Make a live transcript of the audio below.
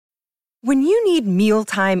When you need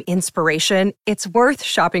mealtime inspiration, it's worth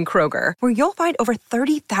shopping Kroger, where you'll find over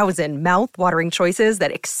 30,000 mouth-watering choices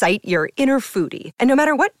that excite your inner foodie. And no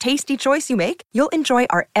matter what tasty choice you make, you'll enjoy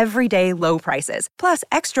our everyday low prices, plus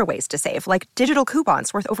extra ways to save, like digital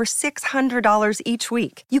coupons worth over $600 each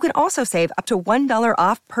week. You can also save up to $1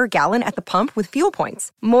 off per gallon at the pump with fuel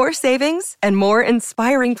points. More savings and more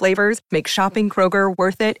inspiring flavors make shopping Kroger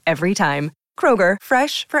worth it every time. Kroger,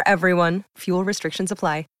 fresh for everyone. Fuel restrictions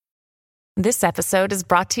apply. This episode is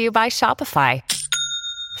brought to you by Shopify.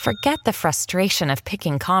 Forget the frustration of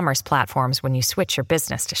picking commerce platforms when you switch your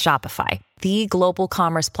business to Shopify, the global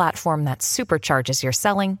commerce platform that supercharges your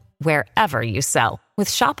selling wherever you sell. With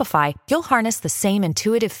Shopify, you'll harness the same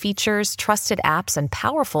intuitive features, trusted apps, and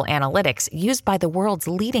powerful analytics used by the world's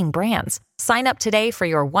leading brands. Sign up today for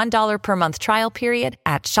your $1 per month trial period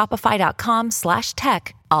at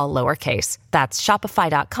shopify.com/tech, all lowercase. That's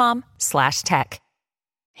shopify.com/tech.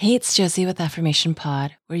 Hey, it's Josie with Affirmation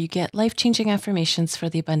Pod, where you get life-changing affirmations for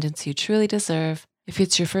the abundance you truly deserve. If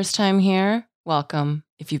it's your first time here, welcome.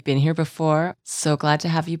 If you've been here before, so glad to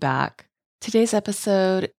have you back. Today's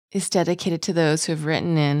episode is dedicated to those who have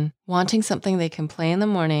written in wanting something they can play in the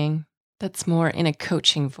morning that's more in a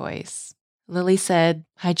coaching voice. Lily said,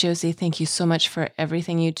 "Hi Josie, thank you so much for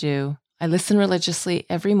everything you do. I listen religiously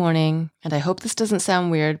every morning, and I hope this doesn't sound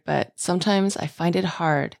weird, but sometimes I find it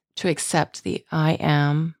hard to accept the I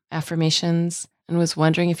am affirmations and was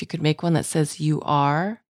wondering if you could make one that says you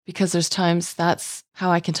are, because there's times that's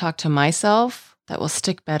how I can talk to myself that will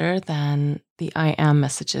stick better than the I am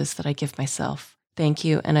messages that I give myself. Thank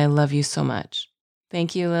you, and I love you so much."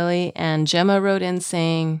 Thank you, Lily. And Gemma wrote in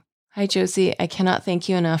saying, "Hi Josie, I cannot thank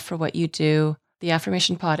you enough for what you do. The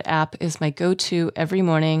Affirmation Pod app is my go-to every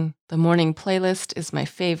morning. The morning playlist is my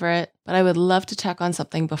favorite, but I would love to tack on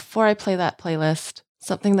something before I play that playlist.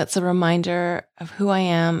 Something that's a reminder of who I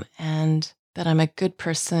am and that I'm a good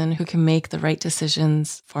person who can make the right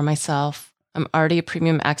decisions for myself. I'm already a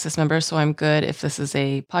premium access member, so I'm good if this is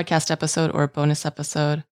a podcast episode or a bonus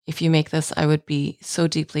episode. If you make this, I would be so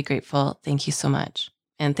deeply grateful. Thank you so much."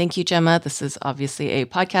 And thank you, Gemma. This is obviously a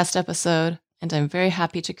podcast episode, and I'm very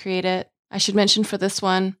happy to create it. I should mention for this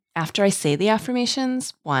one, after I say the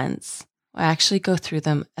affirmations once, I actually go through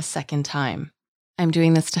them a second time. I'm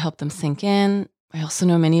doing this to help them sink in. I also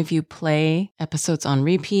know many of you play episodes on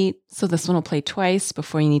repeat, so this one will play twice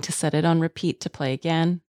before you need to set it on repeat to play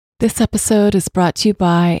again. This episode is brought to you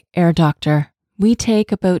by Air Doctor. We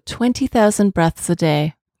take about 20,000 breaths a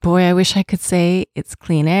day. Boy, I wish I could say it's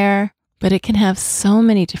clean air, but it can have so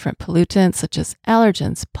many different pollutants such as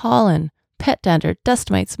allergens, pollen, pet dander,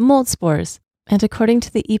 dust mites, mold spores. And according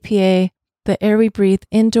to the EPA, the air we breathe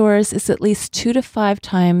indoors is at least 2 to 5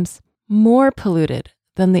 times more polluted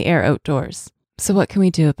than the air outdoors. So what can we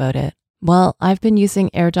do about it? Well, I've been using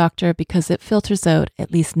Air Doctor because it filters out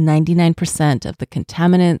at least 99% of the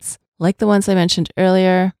contaminants, like the ones I mentioned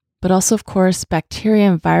earlier, but also, of course, bacteria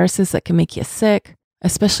and viruses that can make you sick,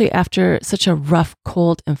 especially after such a rough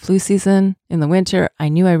cold and flu season. In the winter, I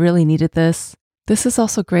knew I really needed this. This is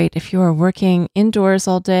also great if you are working indoors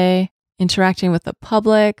all day, interacting with the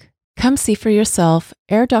public. Come see for yourself.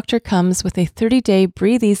 Air Doctor comes with a 30-day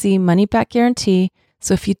breathe easy money back guarantee.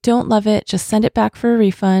 So if you don't love it, just send it back for a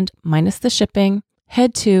refund, minus the shipping.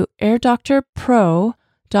 Head to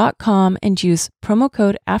airdoctorpro.com and use promo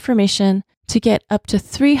code AFFIRMATION to get up to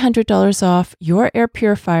 $300 off your air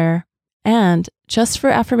purifier. And just for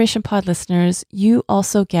Affirmation Pod listeners, you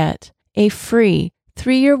also get a free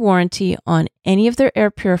 3-year warranty on any of their air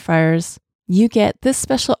purifiers. You get this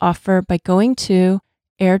special offer by going to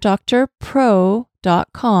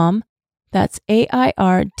airdoctorpro.com. That's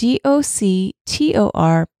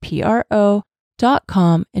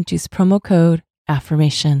airdoctorpro.com and use promo code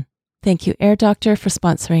AFFIRMATION. Thank you, Air Doctor, for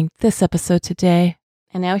sponsoring this episode today.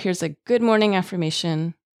 And now here's a good morning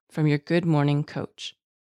affirmation from your Good Morning Coach.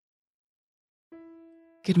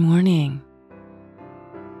 Good morning.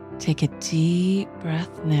 Take a deep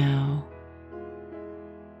breath now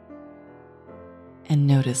and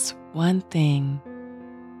notice one thing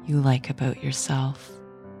you like about yourself.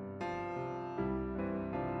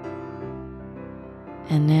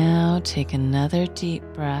 And now take another deep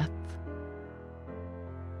breath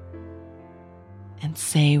and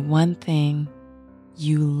say one thing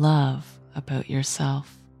you love about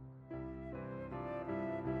yourself.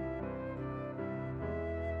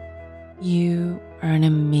 You are an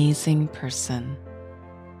amazing person.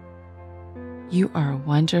 You are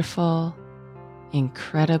wonderful,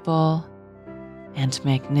 incredible, and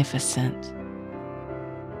magnificent.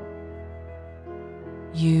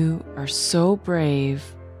 You are so brave,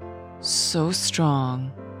 so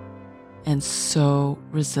strong, and so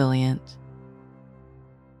resilient.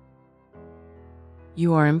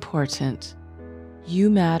 You are important. You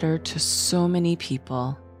matter to so many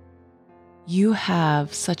people. You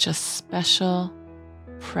have such a special,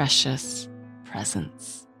 precious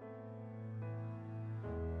presence.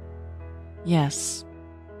 Yes,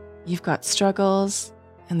 you've got struggles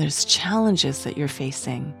and there's challenges that you're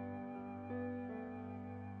facing.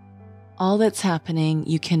 All that's happening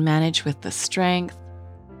you can manage with the strength,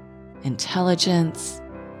 intelligence,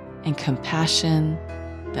 and compassion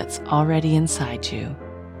that's already inside you.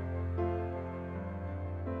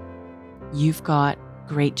 You've got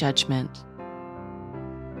great judgment.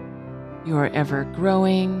 You are ever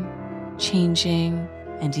growing, changing,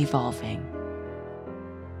 and evolving.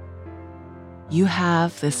 You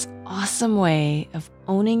have this awesome way of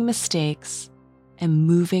owning mistakes and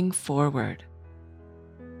moving forward.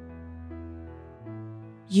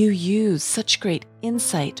 You use such great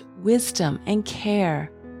insight, wisdom, and care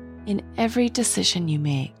in every decision you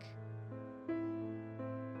make.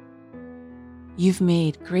 You've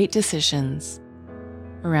made great decisions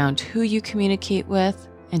around who you communicate with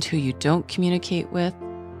and who you don't communicate with.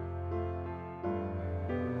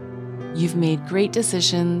 You've made great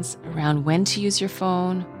decisions around when to use your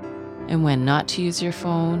phone and when not to use your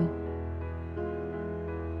phone.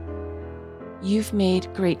 You've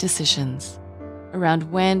made great decisions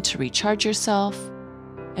around when to recharge yourself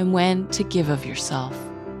and when to give of yourself.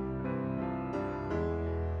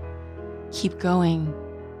 Keep going.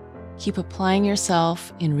 Keep applying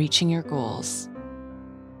yourself in reaching your goals.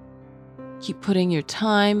 Keep putting your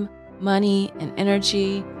time, money, and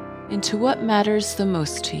energy into what matters the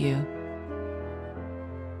most to you.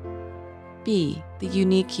 Be the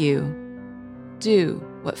unique you. Do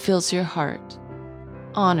what fills your heart.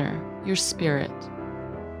 Honor your spirit.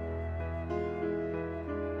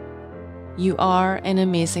 You are an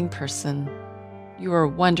amazing person. You are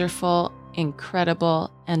wonderful,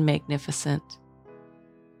 incredible, and magnificent.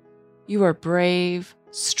 You are brave,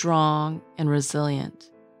 strong, and resilient.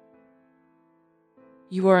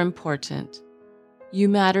 You are important. You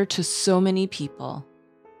matter to so many people.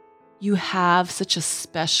 You have such a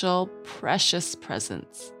special, precious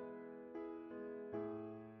presence.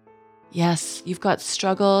 Yes, you've got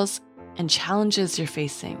struggles and challenges you're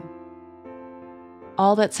facing.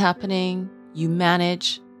 All that's happening, you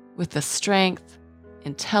manage with the strength,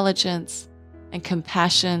 intelligence, and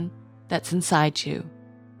compassion that's inside you.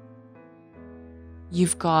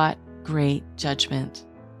 You've got great judgment.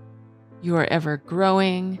 You are ever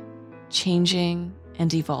growing, changing,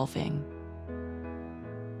 and evolving.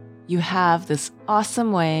 You have this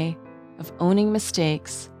awesome way of owning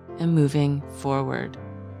mistakes and moving forward.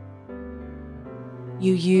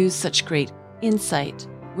 You use such great insight,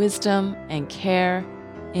 wisdom, and care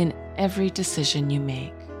in every decision you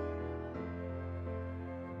make.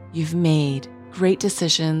 You've made great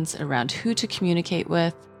decisions around who to communicate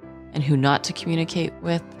with and who not to communicate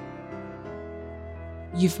with.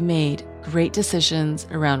 You've made great decisions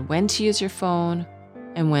around when to use your phone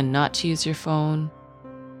and when not to use your phone.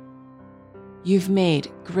 You've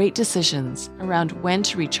made great decisions around when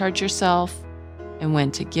to recharge yourself and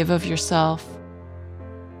when to give of yourself.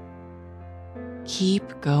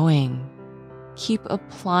 Keep going. Keep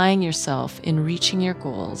applying yourself in reaching your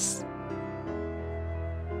goals.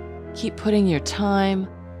 Keep putting your time,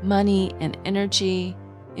 money, and energy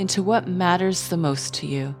into what matters the most to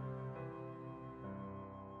you.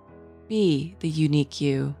 Be the unique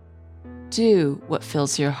you. Do what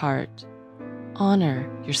fills your heart. Honor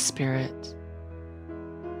your spirit.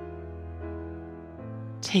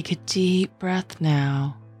 Take a deep breath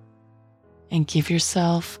now and give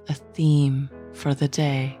yourself a theme for the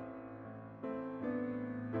day.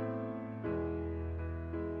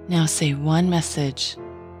 Now say one message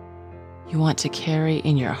you want to carry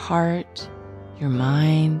in your heart, your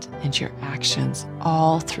mind, and your actions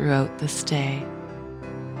all throughout this day.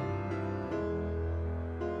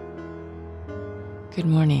 Good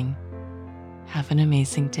morning. Have an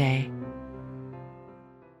amazing day.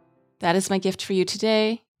 That is my gift for you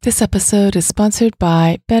today. This episode is sponsored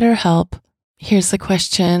by BetterHelp. Here's the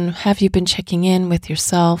question. Have you been checking in with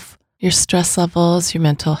yourself, your stress levels, your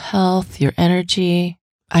mental health, your energy?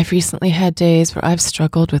 I've recently had days where I've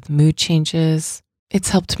struggled with mood changes. It's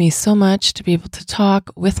helped me so much to be able to talk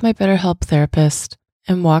with my BetterHelp therapist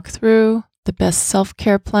and walk through the best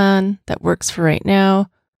self-care plan that works for right now.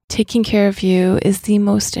 Taking care of you is the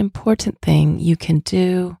most important thing you can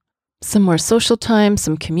do. Some more social time,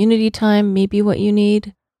 some community time, maybe what you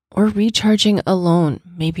need, or recharging alone,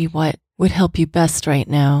 maybe what would help you best right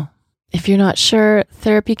now. If you're not sure,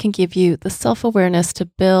 therapy can give you the self-awareness to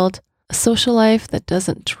build a social life that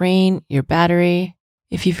doesn't drain your battery,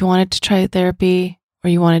 if you've wanted to try therapy or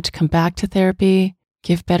you wanted to come back to therapy,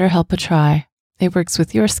 give BetterHelp a try. It works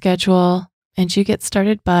with your schedule, and you get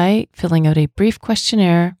started by filling out a brief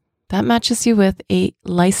questionnaire that matches you with a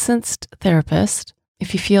licensed therapist.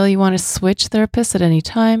 If you feel you want to switch therapists at any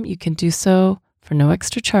time, you can do so for no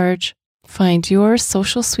extra charge. Find your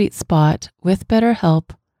social sweet spot with BetterHelp.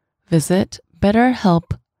 Visit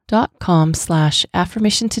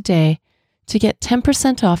betterhelp.com/affirmation today to get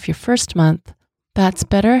 10% off your first month. That's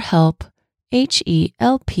BetterHelp,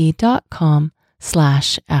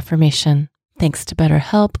 HELP.com/affirmation. Thanks to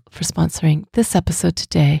BetterHelp for sponsoring this episode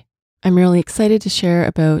today. I'm really excited to share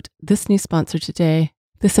about this new sponsor today.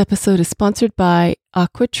 This episode is sponsored by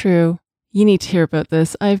AquaTrue. You need to hear about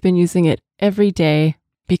this. I've been using it every day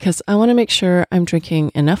because I want to make sure I'm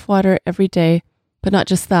drinking enough water every day, but not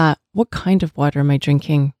just that. What kind of water am I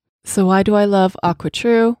drinking? So why do I love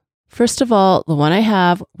AquaTrue? First of all, the one I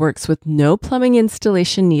have works with no plumbing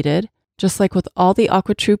installation needed. Just like with all the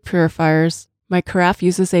AquaTrue purifiers, my carafe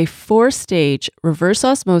uses a 4-stage reverse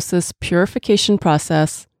osmosis purification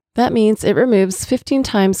process. That means it removes 15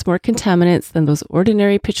 times more contaminants than those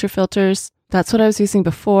ordinary pitcher filters. That's what I was using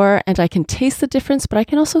before, and I can taste the difference, but I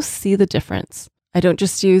can also see the difference. I don't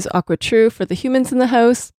just use AquaTrue for the humans in the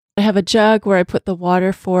house. I have a jug where I put the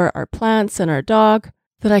water for our plants and our dog,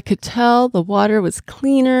 that I could tell the water was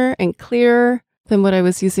cleaner and clearer than what I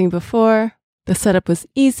was using before. The setup was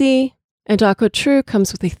easy, and AquaTrue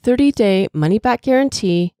comes with a 30-day money-back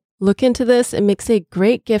guarantee. Look into this. It makes a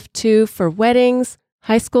great gift too for weddings,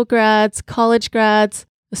 high school grads, college grads,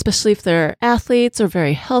 especially if they're athletes or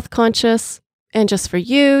very health conscious. And just for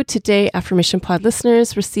you, today Affirmation Pod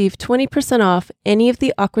listeners receive 20% off any of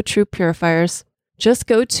the AquaTrue purifiers. Just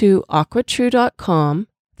go to aquatrue.com,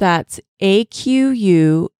 that's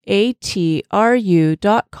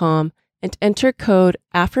AQUATRU.com, and enter code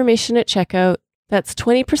AFFIRMATION at checkout. That's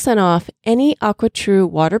 20% off any AquaTrue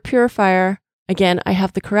water purifier. Again, I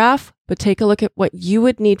have the carafe, but take a look at what you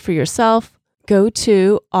would need for yourself. Go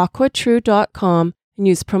to aquatrue.com and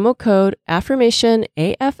use promo code AFFIRMATION,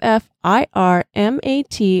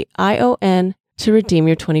 AFFIRMATION, to redeem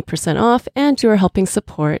your 20% off, and you are helping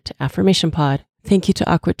support Affirmation Pod. Thank you to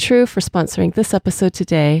AquaTrue for sponsoring this episode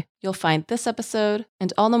today. You'll find this episode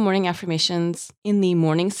and all the morning affirmations in the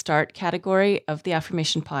Morning Start category of the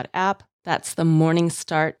Affirmation Pod app. That's the Morning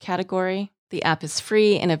Start category. The app is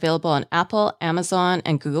free and available on Apple, Amazon,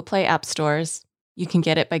 and Google Play app stores. You can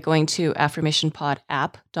get it by going to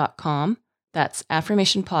affirmationpodapp.com. That's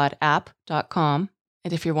affirmationpodapp.com.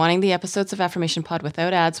 And if you're wanting the episodes of Affirmation Pod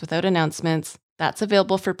without ads, without announcements, that's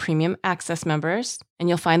available for premium access members. And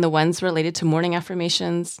you'll find the ones related to morning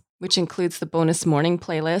affirmations, which includes the bonus morning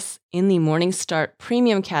playlists, in the Morning Start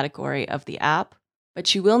premium category of the app.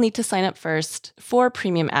 But you will need to sign up first for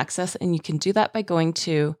premium access, and you can do that by going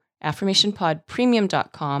to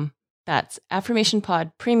affirmationpodpremium.com. That's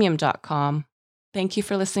affirmationpodpremium.com. Thank you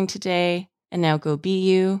for listening today, and now go be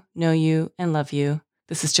you, know you, and love you.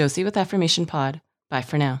 This is Josie with Affirmation Pod. Bye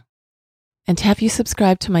for now. And have you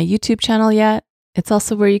subscribed to my YouTube channel yet? It's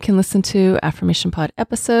also where you can listen to Affirmation Pod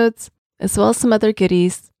episodes, as well as some other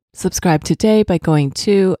goodies. Subscribe today by going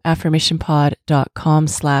to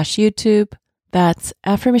affirmationpod.com/YouTube. That's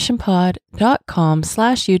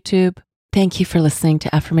affirmationpod.com/YouTube. Thank you for listening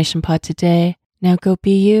to Affirmation Pod today. Now go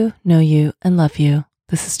be you, know you, and love you.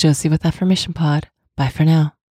 This is Josie with Affirmation Pod. Bye for now.